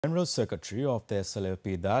General Secretary of the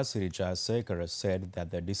SLFP, Dayasiri Jayasekara, said that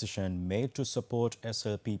the decision made to support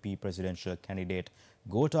SLPP presidential candidate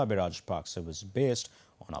Gotabaya Rajapaksa was based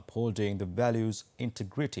on upholding the values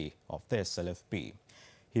integrity of the SLFP.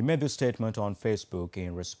 He made this statement on Facebook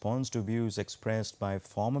in response to views expressed by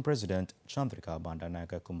former President Chandrika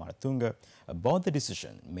Bandaranaike Kumaratunga about the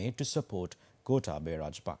decision made to support Gotabaya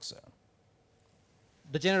Rajapaksa.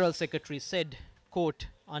 The General Secretary said, quote,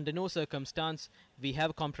 "Under no circumstance we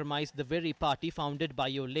have compromised the very party founded by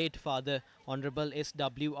your late father, Honorable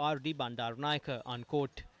SWRD Bandaranaike,"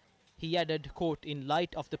 unquote. He added, quote, "In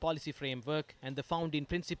light of the policy framework and the founding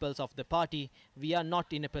principles of the party, we are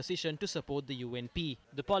not in a position to support the UNP.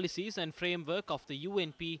 The policies and framework of the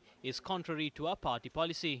UNP is contrary to our party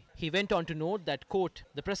policy." He went on to note that, quote,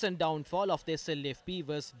 "The present downfall of the SLFP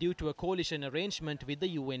was due to a coalition arrangement with the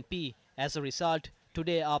UNP. As a result,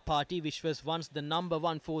 today our party, which was once the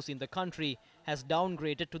 #1 force in the country, has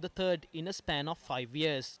downgraded to the third in a span of 5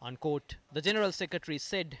 years," unquote. The General Secretary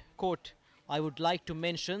said, quote, "I would like to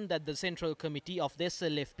mention that the Central Committee of the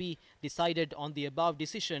SLFP decided on the above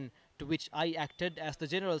decision, to which I acted as the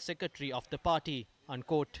General Secretary of the party,"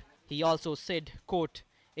 unquote. He also said, quote,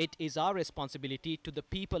 "It is our responsibility to the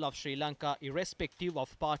people of Sri Lanka, irrespective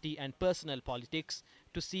of party and personal politics,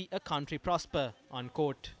 to see a country prosper,"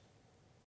 unquote.